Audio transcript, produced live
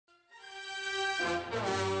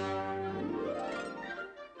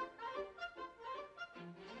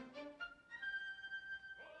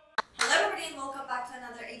Hello everybody and welcome back to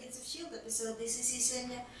another Agents of S.H.I.E.L.D. episode. This is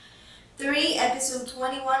season 3, episode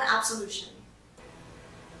 21, Absolution.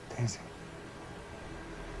 Daisy.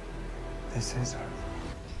 This is her.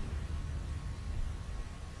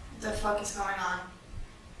 The fuck is going on?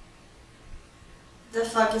 The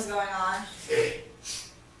fuck is going on?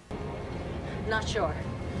 Not sure.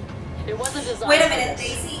 It wasn't designed. Wait a minute,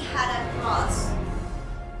 Daisy had a cross.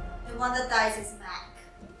 The one that dies is Mac.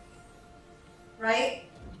 Right?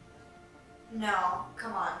 No,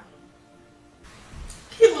 come on.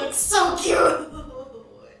 He looks so cute!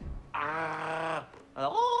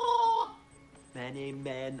 Oh, many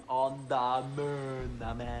men on the moon.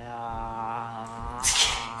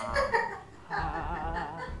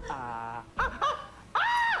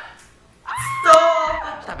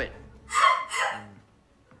 Stop! Stop it.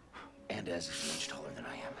 And as is much taller than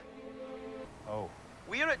I am. Oh.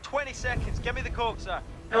 We're at 20 seconds. Give me the code, sir.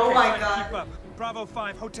 Oh my Keep god. up. Bravo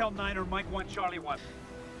 5, Hotel 9 or Mike 1, Charlie 1.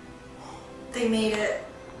 They made it.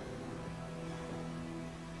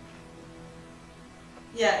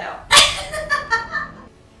 Yeah, no.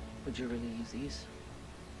 Would you really use these?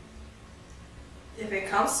 If it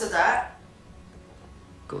comes to that.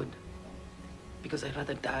 Good. Because I'd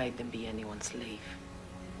rather die than be anyone's slave.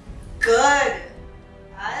 Good.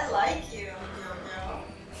 I like you, Yo-Yo.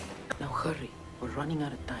 Now hurry. We're running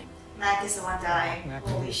out of time. Mac is the one dying. Mac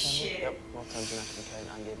Holy is the one? shit. Yep. Well, time's enough to be carried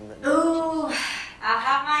on. Gave him written. Ooh, I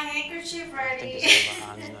have my handkerchief ready.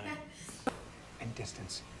 And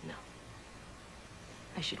distance. No.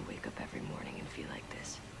 I should wake up every morning and feel like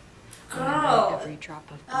this. Girl. Every drop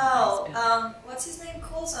of blood I spill. What's his name?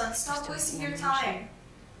 Coulson. Stop Just wasting your one time. nation.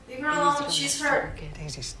 Leave her alone. She's hurt.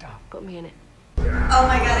 Daisy, stop. Put me in it. Oh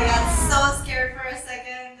my god, I got so scared for a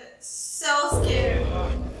second. So scared.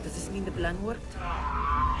 Does this mean the plan worked?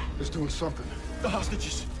 It's doing something. The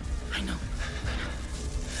hostages. I know.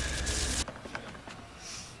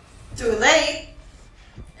 Too late.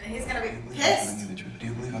 And he's gonna be pissed. Do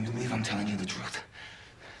you believe I'm telling you the truth?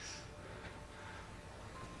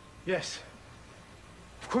 Yes.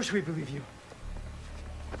 Of course we believe you.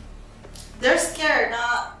 They're scared,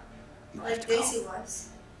 not like Daisy was.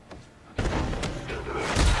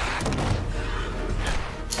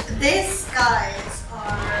 These guys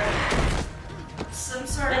are some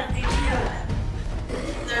sort of inhuman.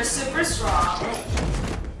 They're super strong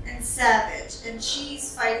and savage, and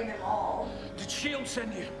she's fighting them all. Did S.H.I.E.L.D.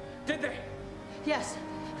 send you? Did they? Yes,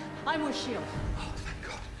 I'm with S.H.I.E.L.D. Oh, thank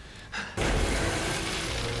God.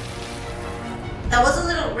 That was a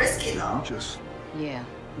little risky though. You just... Yeah,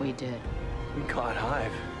 we did. We caught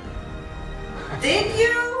Hive. Did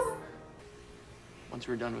you? Once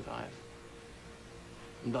we're done with Hive,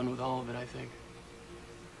 I'm done with all of it, I think.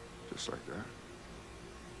 Just like that.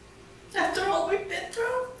 After all we've been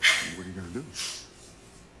through? What are you gonna do?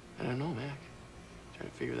 I don't know, Mac. Trying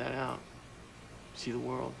to figure that out. See the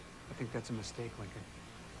world. I think that's a mistake, Lincoln.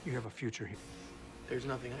 You have a future here. There's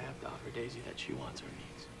nothing I have to offer Daisy that she wants or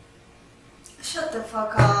needs. Shut the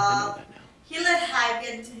fuck I know up. that now. He let Hive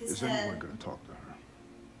get into his Is head. anyone gonna talk to her?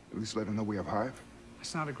 At least let her know we have Hive?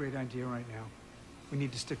 That's not a great idea right now. We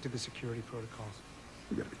need to stick to the security protocols.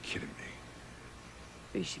 You gotta be kidding me.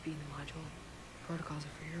 We should be in the module. Protocols are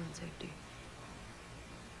for your own safety.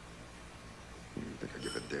 You think I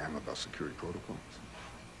give a damn about security protocols?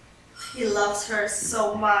 He loves her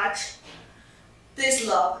so much. This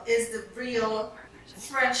love is the real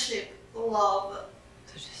friendship love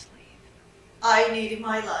So just leave. I need in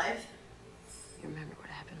my life. You remember what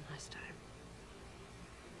happened last time?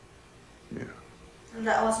 Yeah. And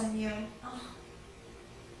that wasn't you. Oh.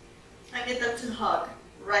 I need them to hug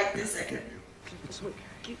right this second.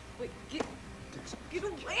 Get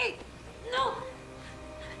away! No!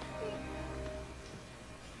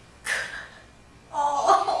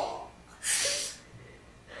 Oh.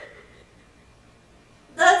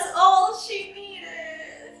 That's all she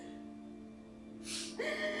needed.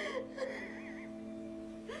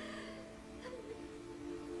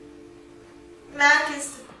 Mac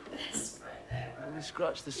is the best friend ever. We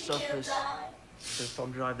scratched the He can't surface. die. The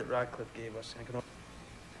thumb drive that Radcliffe gave us.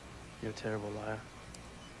 You're a terrible liar.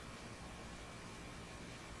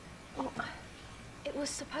 Well, it was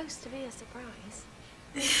supposed to be a surprise.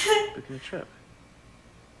 Booking a trip.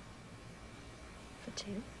 For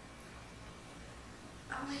two.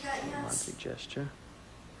 Oh my god, yes. Romantic gesture.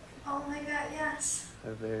 Oh my god, yes.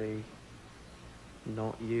 How very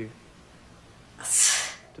not you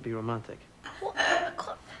to be romantic. What? That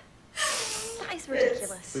is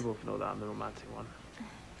ridiculous. We both know that I'm the romantic one.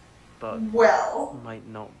 but Well. might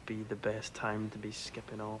not be the best time to be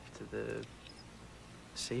skipping off to the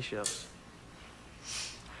Seychelles.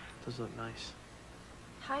 Does look nice.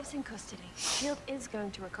 Hive's in custody. Shield is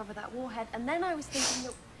going to recover that warhead, and then I was thinking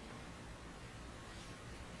that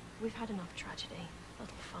we've had enough tragedy. A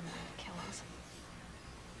little fun won't kill us.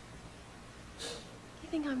 You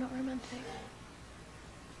think I'm not romantic?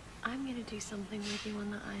 I'm gonna do something with you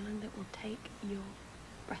on that island that will take your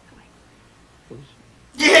breath away.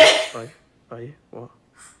 Yeah. Are you? What?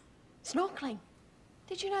 Snorkeling.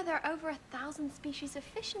 Did you know there are over 1,000 species of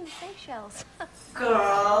fish in the Seychelles?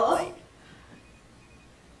 Girl.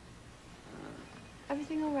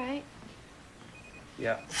 Everything all right?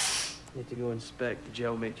 Yeah. Need to go inspect the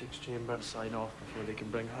gel matrix chamber, sign off before they can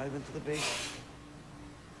bring Hive into the base.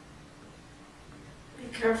 Be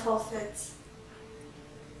careful, Fitz.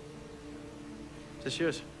 Is this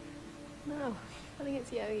yours? No, I think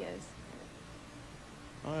it's Yo-Yo's.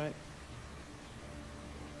 All right.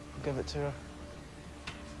 I'll give it to her.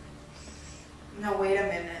 No, wait a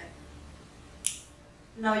minute.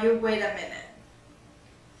 No, you wait a minute.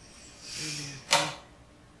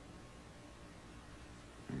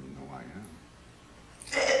 You know I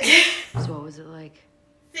am. So what was it like?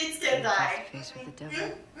 Fitz can die. Face with the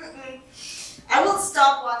devil. I will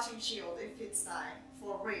stop watching Shield if Fitz die.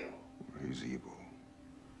 For real. He's evil.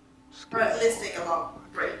 Or at least take a long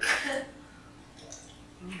break.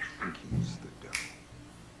 I think he's the devil.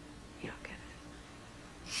 You don't get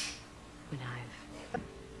it. When Hive.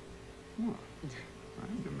 What? I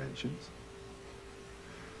have dimensions.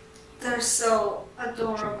 They're so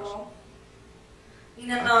adorable.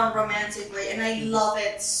 In a non-romantic way, and I love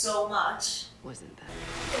it so much. Wasn't that?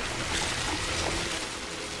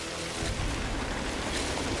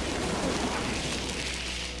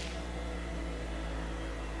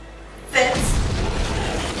 Fitz.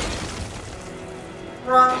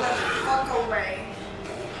 Run the fuck away.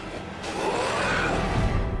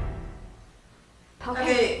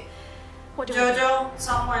 Okay. What do Jojo,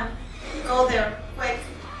 someone, go there, quick.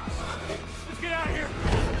 Let's get out of here.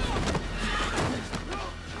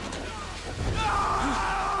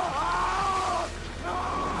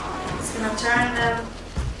 It's gonna turn them.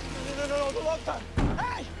 No, the long time.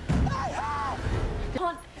 Hey! Hey, help!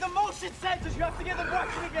 Can't. The motion sensors, you have to get them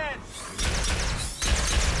working again.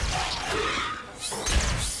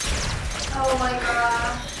 Oh my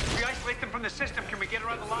god. We isolate them from the system. Can we get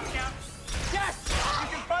around the lockdown? Yes! We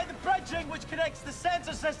can find the bridging which connects the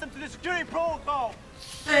sensor system to the security protocol.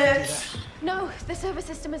 Fitz. No, the server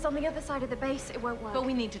system is on the other side of the base. It won't work. But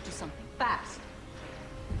we need to do something fast.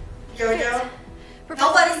 Jojo. Professor,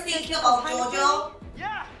 Nobody's thinking about Jojo.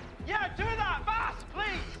 Yeah, do that, fast,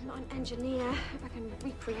 please. I'm not an engineer. If I can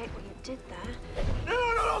recreate what you did there.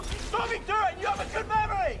 No, stop me, do it. You have a good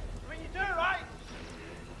memory. I mean, you do, right?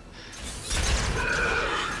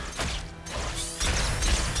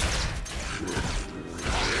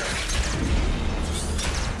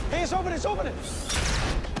 Hey, it's opening.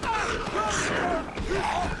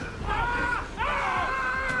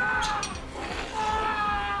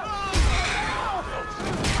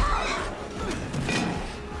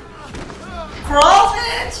 Crawl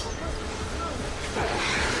it!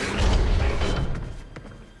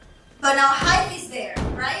 But now Hive is there,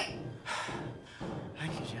 right?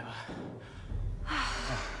 Thank you, Gemma.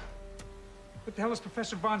 What the hell is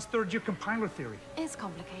Professor Vaughn's third-year compiler theory? It's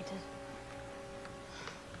complicated.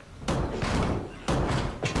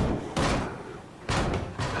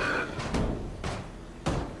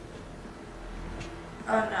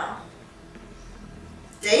 Oh no.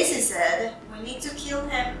 Daisy said we need to kill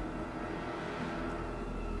him.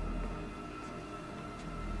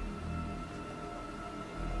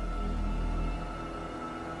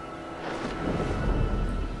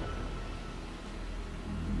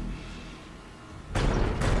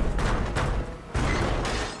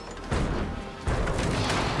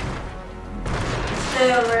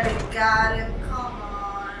 They already got him, come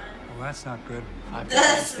on. Well, that's not good. I've got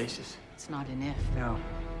That's- stasis. It's not an if. No,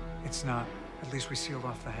 it's not. At least we sealed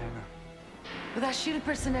off the hangar. But that shield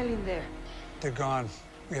personnel in there. They're gone.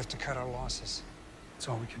 We have to cut our losses. That's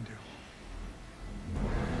all we can do.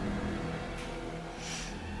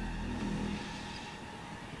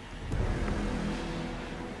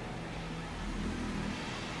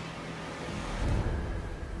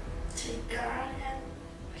 Take care of him.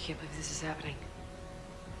 I can't believe this is happening.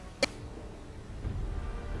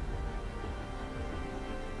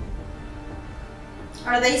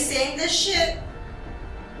 Are they saying this shit?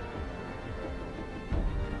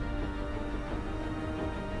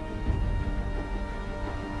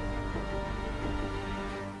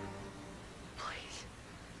 Please.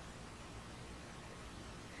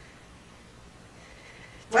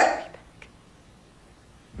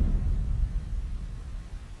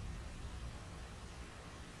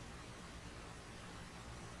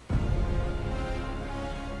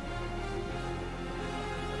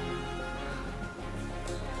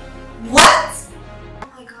 What? Oh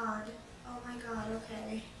my god. Oh my god,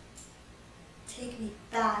 okay. Take me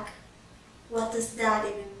back. What does that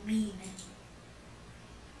even mean?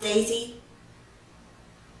 Daisy?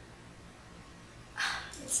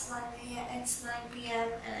 It's 9 p.m.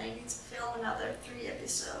 and I need to film another 3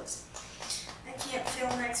 episodes. I can't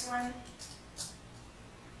film next one.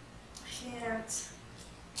 I can't.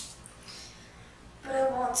 But I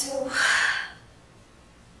want to.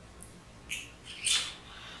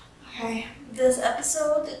 Okay, this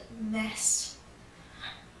episode messed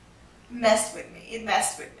with me. It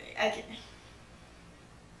messed with me. I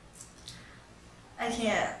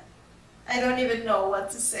can't. I don't even know what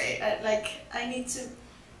to say. I need to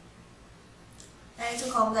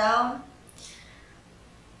calm down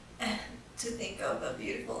and to think of a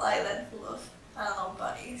beautiful island full of, I don't know,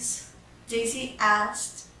 bunnies. Daisy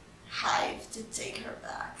asked Hive to take her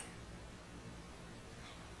back.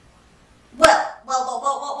 Well,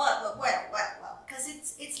 because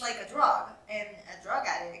it's like a drug, and a drug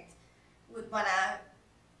addict would wanna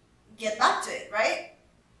get back to it, right?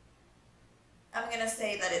 I'm gonna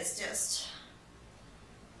say that it's just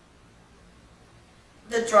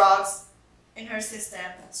the drugs in her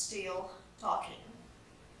system still talking.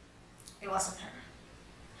 It wasn't her.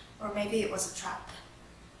 Or maybe it was a trap.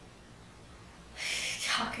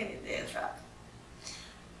 How can it be a trap?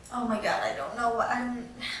 Oh my god, I don't know what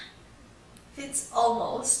it's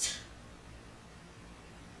almost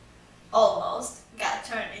got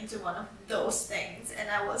turned into one of those things, and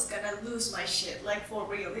I was gonna lose my shit, like for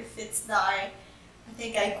real. If it's die, I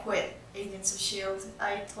think I quit Agents of S.H.I.E.L.D.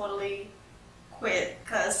 I totally quit,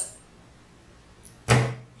 cause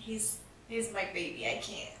he's my baby. I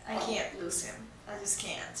can't lose him. I just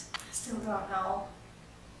can't. I still don't know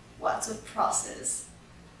what to process.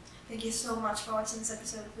 Thank you so much for watching this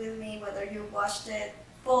episode with me, whether you watched it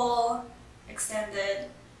full, extended,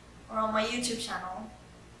 or on my YouTube channel.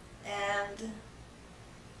 And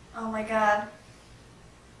oh my god.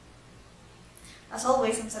 As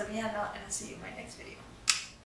always, I'm Miyano, and I'll see you in my next video.